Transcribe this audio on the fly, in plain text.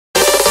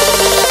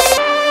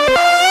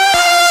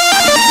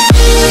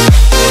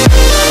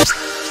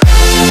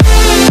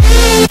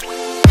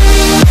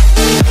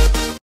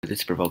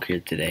it's Provoke here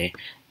today,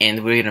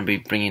 and we're gonna be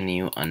bringing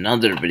you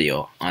another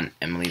video on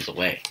Emily's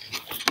Away.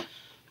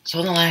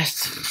 So the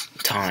last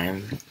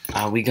time,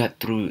 we got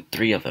through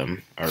 3 of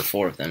them, or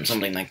 4 of them,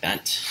 something like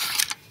that.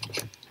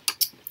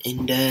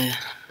 And,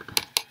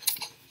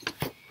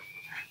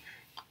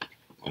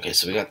 okay,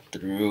 so we got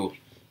through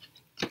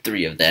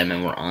 3 of them,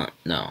 and we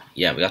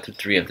got through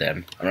 3 of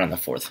them. We're on the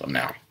 4th one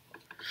now.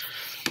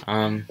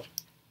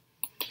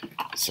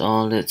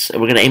 So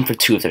we're gonna aim for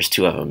 2 if there's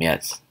 2 of them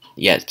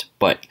yet,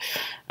 but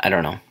I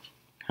don't know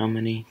how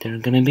many there are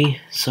gonna be,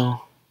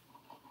 so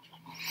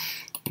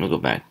we'll go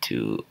back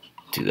to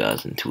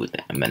 2002 with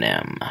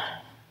Eminem.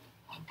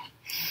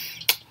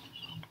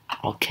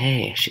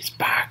 Okay, she's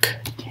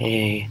back.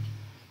 Hey.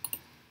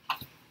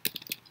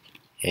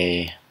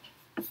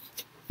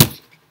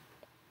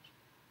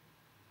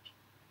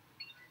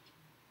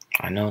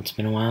 I know it's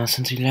been a while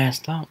since we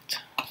last talked.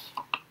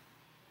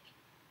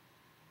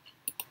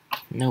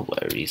 No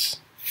worries.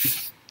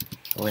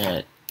 We're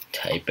gonna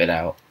type it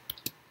out.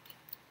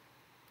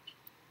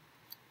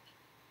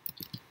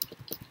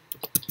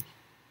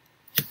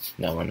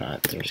 No, we're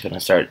not. We're just gonna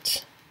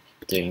start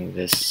doing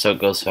this so it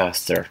goes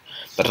faster.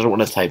 But I don't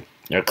want to type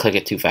or click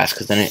it too fast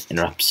because then it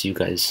interrupts you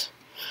guys.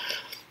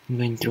 I'm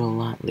going through a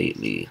lot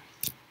lately.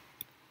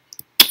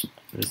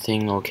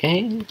 Everything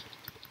okay?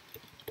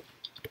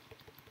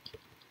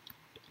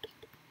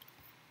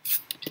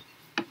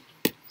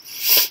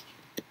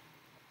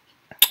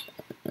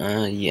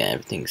 Yeah,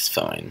 everything's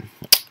fine.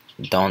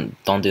 Don't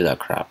do that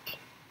crap.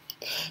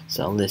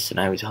 So listen,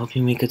 I was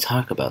hoping we could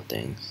talk about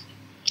things.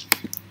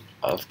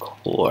 Of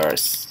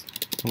course.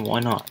 Why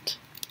not?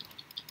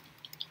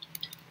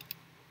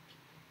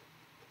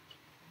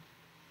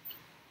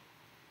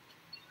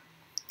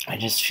 I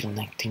just feel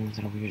like things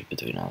are weird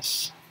between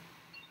us.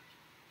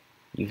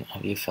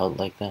 Have you felt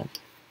like that?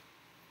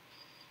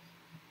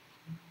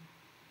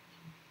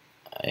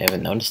 I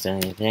haven't noticed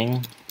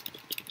anything.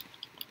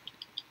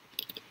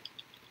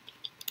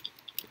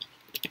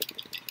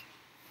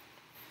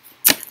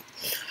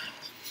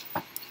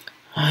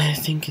 I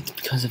think it's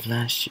because of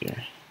last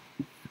year.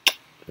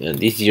 Yeah,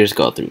 these years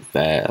go through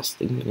fast.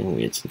 Things have been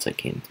weird since I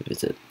came to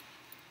visit.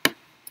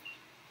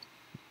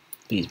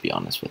 Please be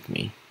honest with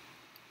me.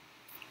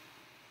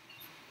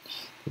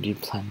 Did you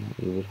plan that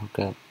we would hook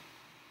up?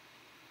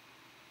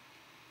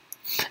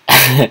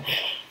 I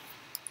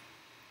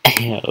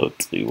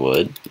hoped we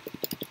would.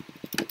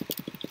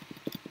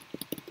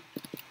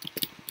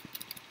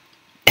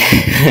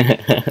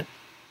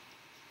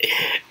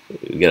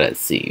 We gotta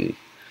see.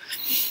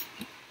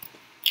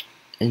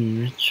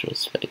 In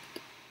retrospect,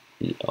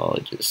 it all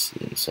just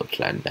seems so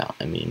planned out.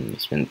 I mean, we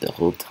spent the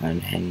whole time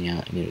hanging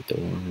out in your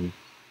dorm,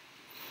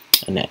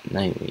 and at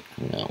night we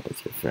hung out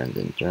with your friends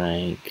and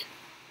drank.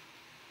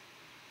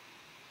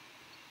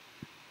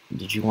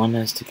 Did you want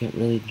us to get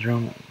really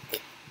drunk?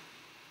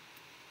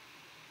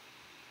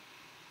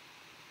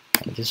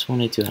 I just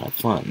wanted to have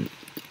fun.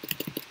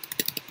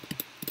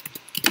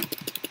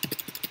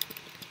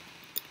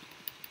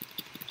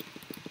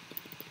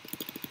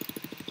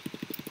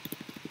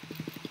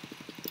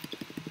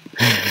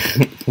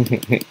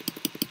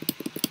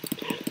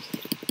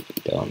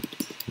 Don't,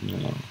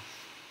 no.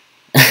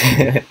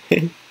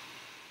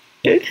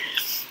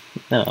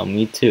 No,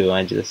 me too,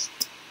 I don't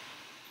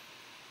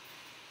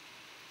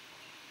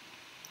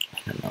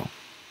know.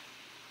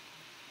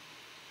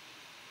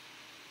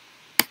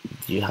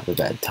 Do you have a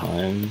bad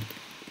time?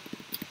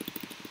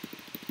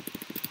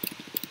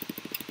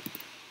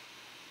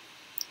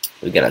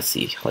 We gotta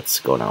see what's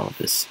going on with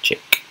this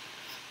chick.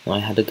 No, I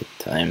had a good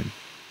time.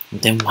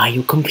 Then why are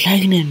you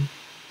complaining?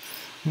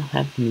 That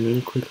happened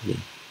really quickly.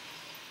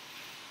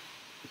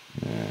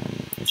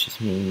 It's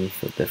just made me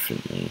feel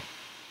differently.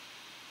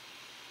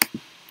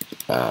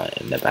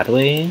 In a bad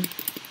way?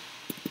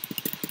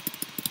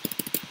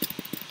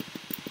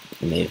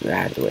 In a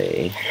bad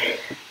way.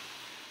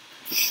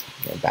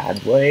 In a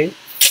bad way?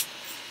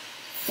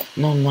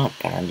 No, not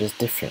bad, just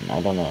different.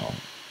 I don't know.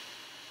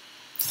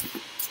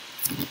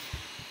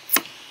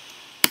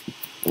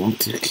 Want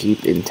to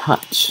keep in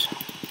touch.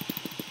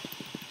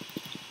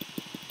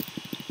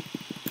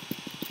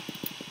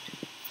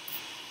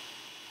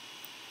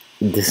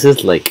 This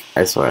is like,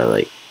 I swear,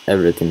 like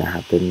everything that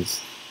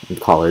happens in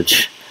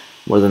college,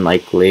 more than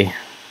likely.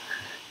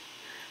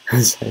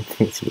 So I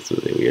think it's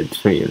really weird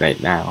for me right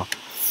now.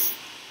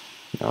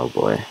 Oh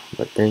boy,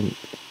 but thank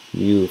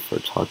you for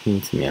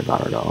talking to me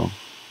about it all.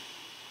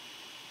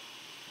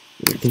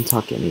 We can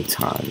talk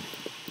anytime.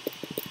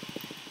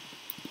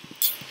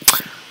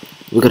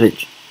 We gotta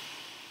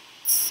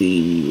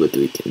see what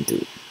we can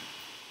do.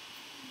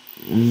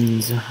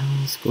 So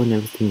how's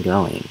everything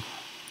going?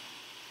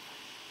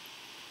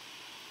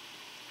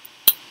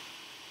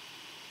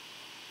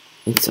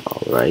 It's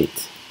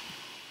alright.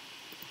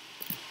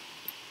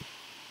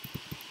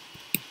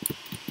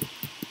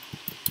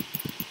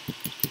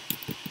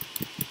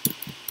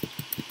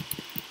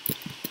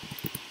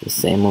 The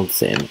same old,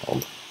 same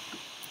old.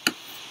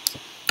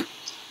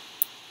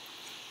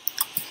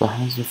 So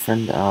how's your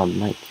friend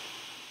Mike?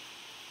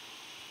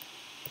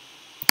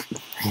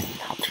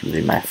 Not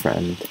be my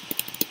friend.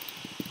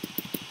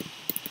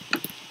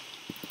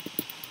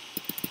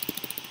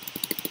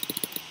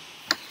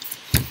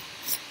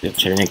 You're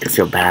trying to make her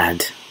feel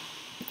bad.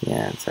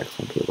 Yeah, it's like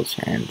some people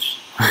change.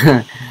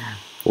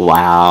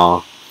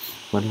 Wow.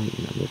 What do you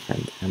know, your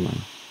friend Emma?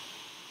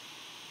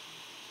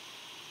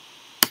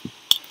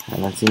 I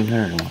haven't seen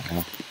her in a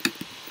while.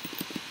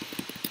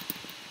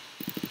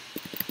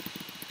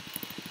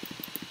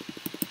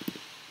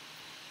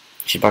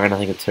 She's probably gonna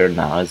think it's her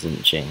now,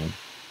 isn't she?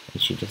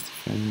 Is she just a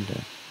friend?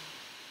 Or...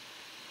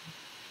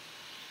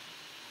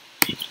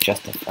 She's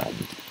just a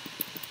friend.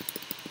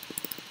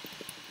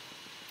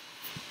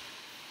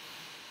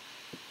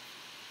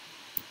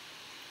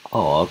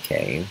 Oh,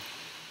 okay.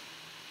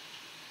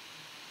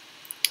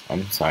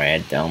 I'm sorry, I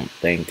don't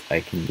think I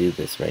can do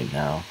this right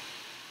now.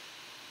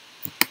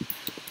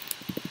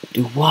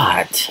 Do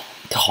what?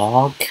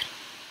 Talk?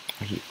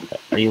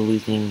 Are you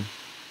losing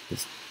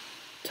this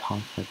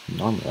talk like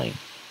normally?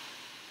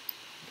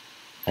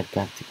 I've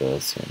got to go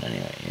soon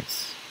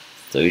anyways.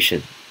 So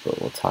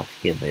we'll talk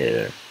again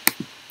later.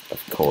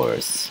 Of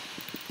course.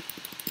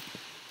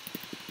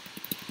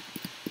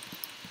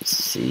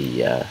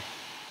 See ya.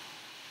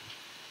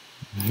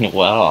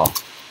 Well,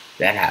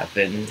 that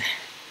happened.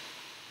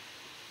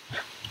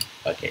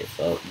 Okay,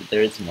 so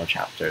there is more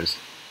chapters.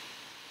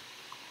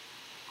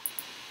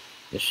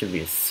 This should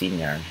be a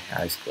senior in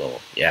high school.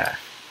 Yeah.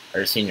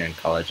 Or a senior in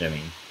college, I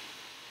mean.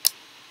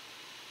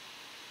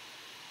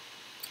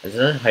 Is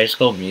it a High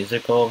School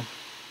Musical?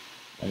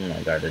 Oh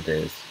my god, it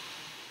is.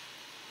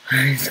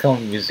 High School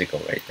Musical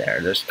right there.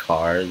 There's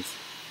cars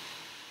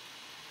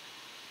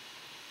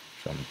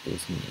from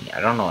Disney.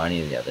 I don't know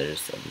any of the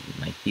others.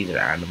 Like, these are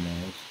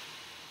animals.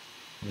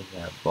 What is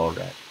that?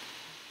 Borat.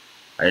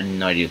 I have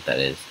no idea what that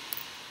is.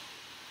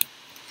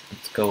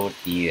 Let's go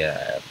with the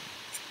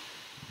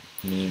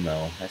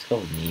Nemo. Let's go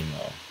with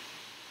Nemo.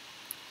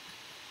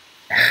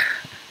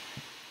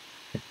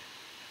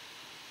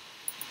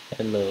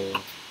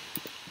 Hello.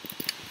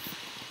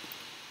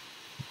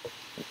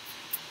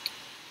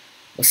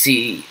 Let's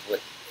see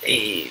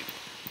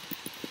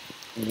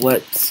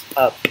what's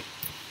up.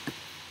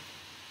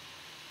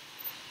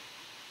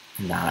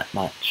 Not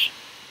much.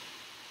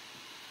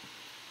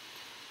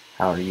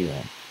 How are you?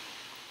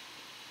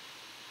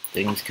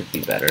 Things could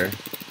be better.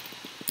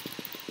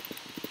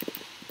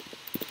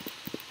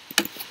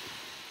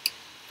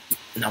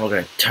 Now we're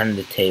gonna turn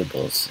the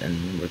tables,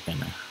 and we're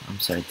gonna. I'm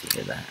sorry to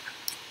hear that.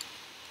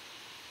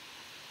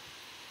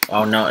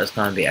 Oh no, it's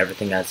gonna be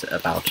everything that's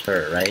about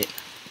her, right?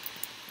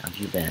 How have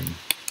you been?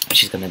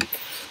 She's gonna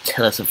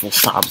tell us a full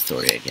sob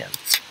story again,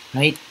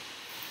 right?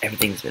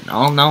 Everything's been.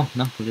 Oh no,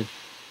 we're good.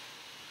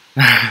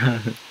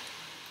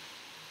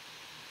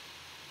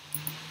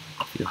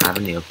 You have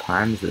any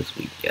plans this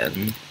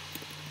weekend?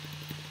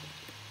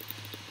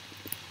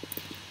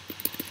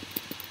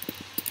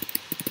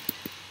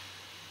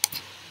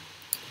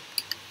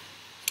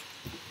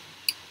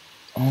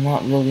 Oh,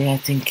 not really. I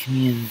think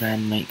me and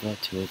Ben might go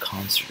to a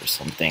concert or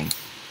something.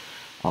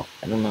 Oh,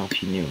 I don't know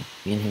if you knew.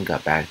 Me and him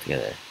got back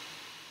together.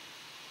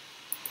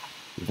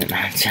 We didn't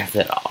have chance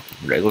at all.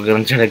 Right, we're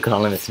gonna try to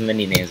call him as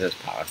many names as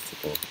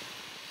possible.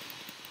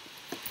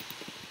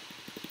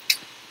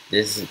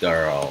 This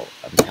girl,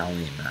 I'm telling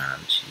you, man,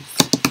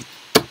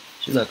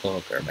 she's like a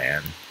hooker,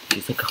 man.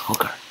 She's like a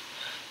hooker.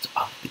 It's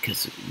all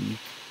because we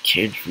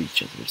cared for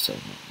each other so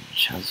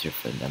much. How's your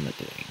friend Emma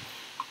doing?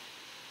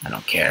 I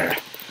don't care.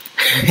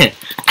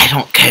 I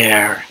don't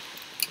care.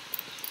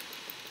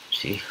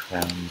 She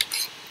found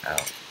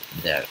out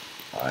that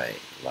I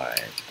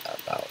lied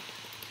about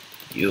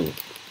you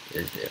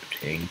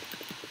visiting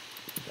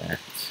that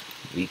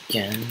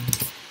weekend.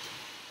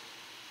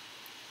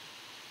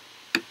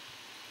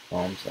 Oh,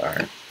 I'm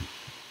sorry.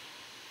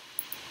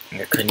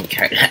 I couldn't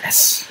care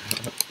less.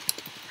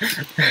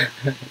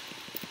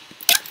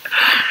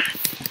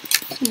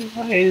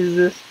 Why is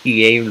this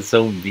game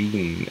so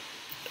mean?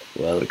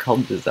 Well, the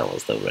college is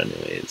almost over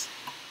anyways.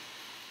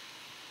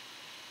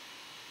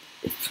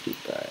 It's too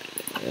bad.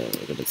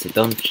 We're gonna say,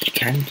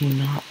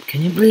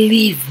 can you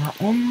believe we're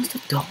almost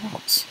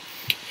adults?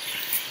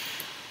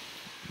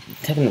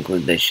 Technically,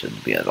 they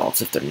should be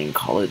adults if they're in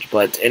college,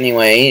 but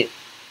anyway,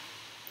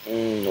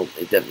 nope,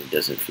 it definitely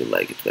doesn't feel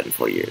like it's been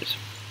 4 years.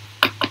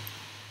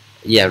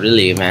 Yeah,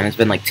 really, man, it's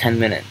been like 10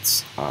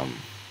 minutes.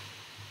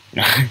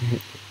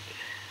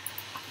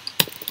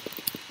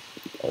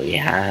 We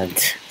had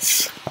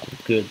some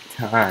good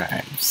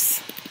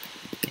times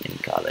in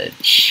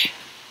college.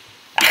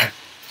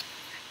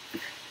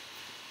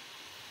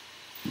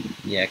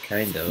 Yeah,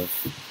 kind of.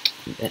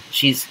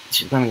 She's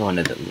gonna go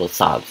into the little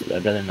sobs.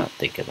 I'd rather not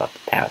think about the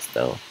past,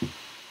 though.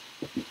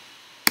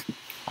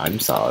 I'm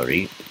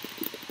sorry.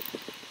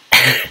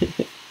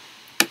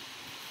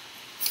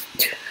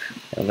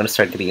 I'm gonna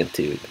start getting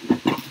into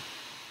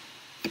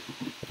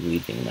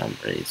leaving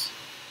memories.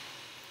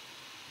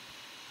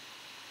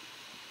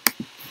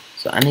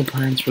 So, any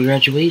plans for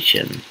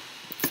graduation?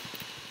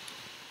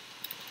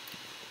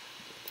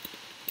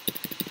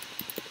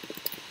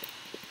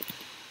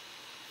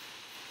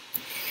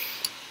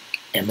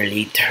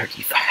 Emily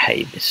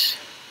 35 is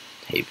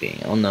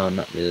taping. Oh no,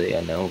 not really.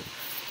 I know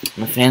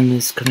my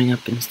family's coming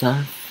up and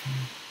stuff.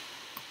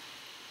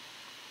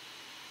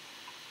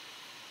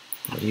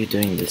 What are you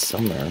doing this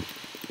summer?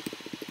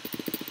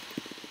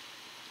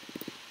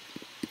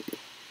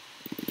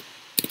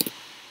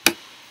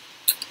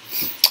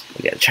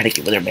 We gotta try to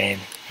get with her, man.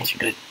 You're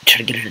gonna try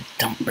to get her to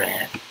dump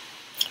Brad.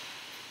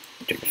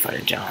 Dirty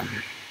Fighter John.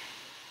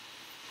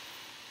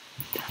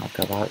 Talk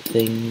about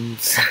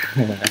things.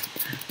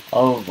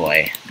 Oh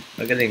boy,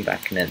 we're getting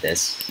back into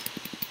this.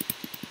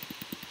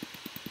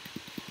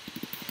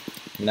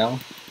 No?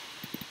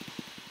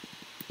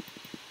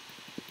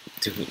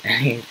 Do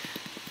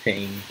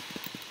anything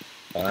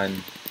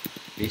fun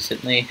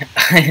recently?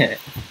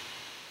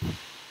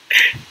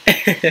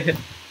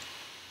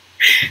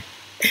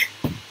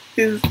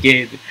 This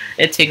game,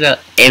 it takes out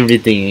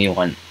everything you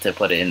want to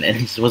put in,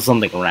 and it was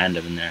something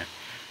random in there.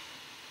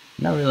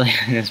 Not really.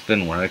 It's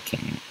been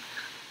working.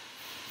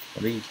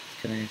 What are you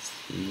gonna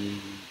see?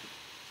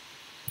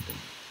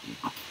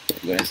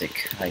 You're gonna say,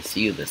 "I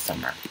see you this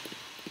summer."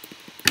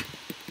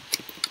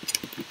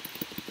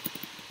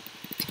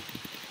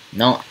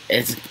 No,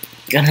 it's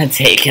gonna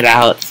take it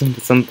out into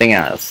something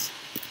else.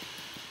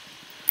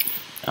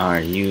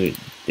 Are you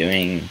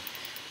doing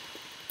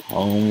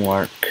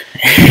homework?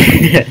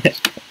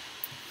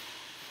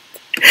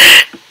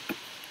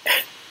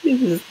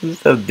 This is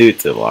stuff due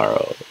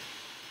tomorrow.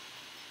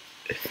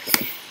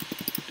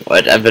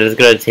 What? I bet it's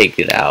gonna take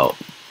it out.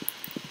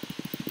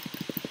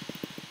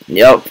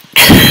 Yup.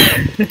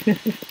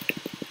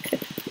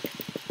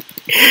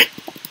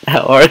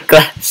 Our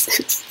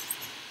classes.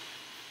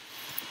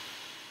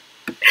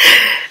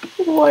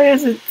 Why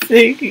is it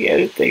taking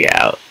everything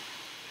out?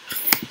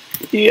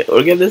 Yeah,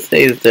 we're gonna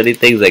say 30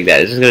 things like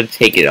that. It's just gonna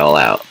take it all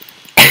out.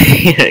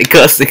 Here it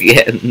goes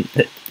again.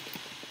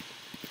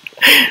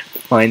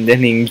 Find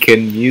any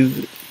good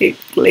music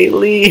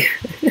lately?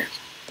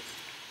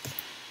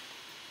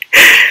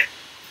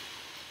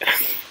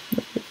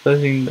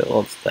 Listening to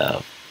old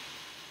stuff.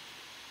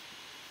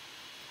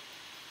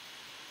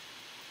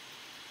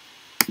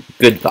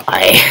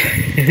 Goodbye.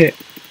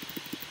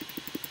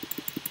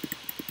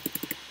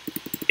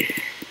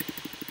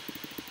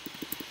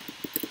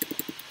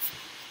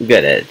 We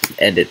gotta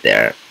end it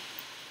there.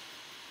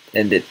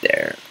 End it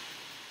there.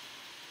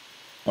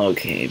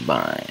 Okay,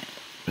 bye.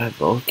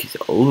 Revoke is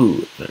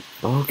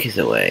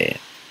away.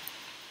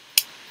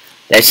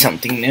 That's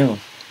something new.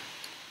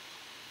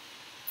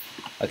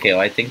 Okay,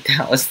 well, I think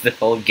that was the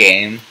full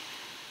game.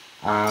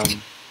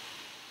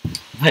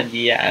 But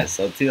yeah,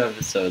 so 2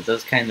 episodes. That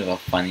was kind of a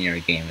funnier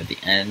game at the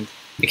end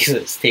because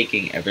it's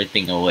taking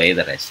everything away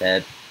that I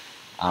said.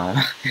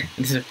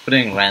 Just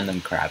putting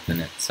random crap in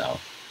it. So,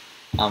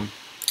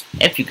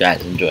 if you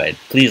guys enjoyed,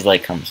 please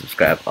like, comment,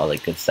 subscribe, all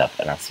that good stuff,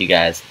 and I'll see you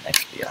guys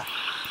next video.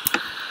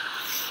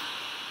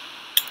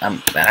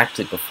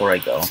 Actually, before I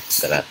go,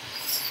 gotta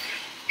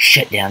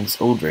shut down this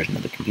old version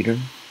of the computer,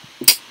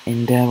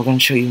 and we're gonna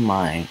show you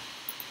my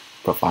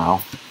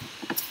profile.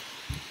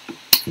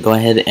 Go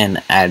ahead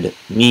and add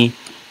me.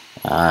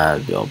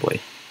 Oh boy,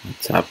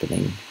 what's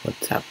happening?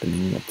 What's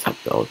happening? What's up?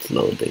 Oh, it's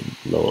loading,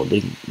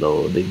 loading,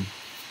 loading.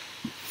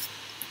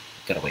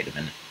 Gotta wait a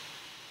minute.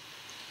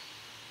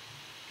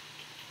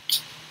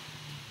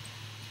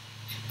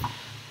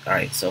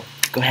 Alright, so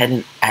go ahead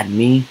and add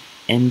me,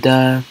 and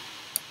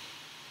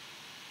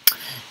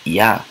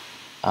yeah,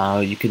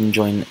 you can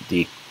join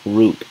the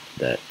group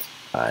that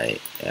I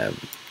am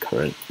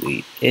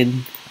currently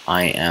in.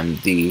 I am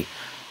the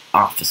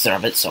officer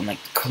of it, so I'm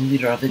like the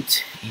co-leader of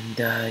it, and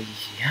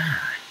yeah,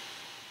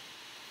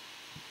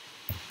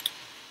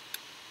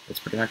 that's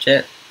pretty much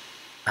it.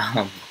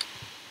 But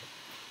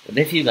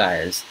if you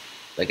guys,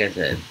 like I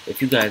said,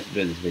 if you guys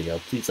enjoyed this video,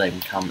 please like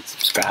and comment,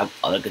 subscribe,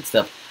 all that good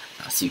stuff.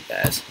 I'll see you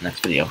guys in the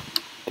next video.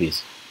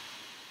 Peace.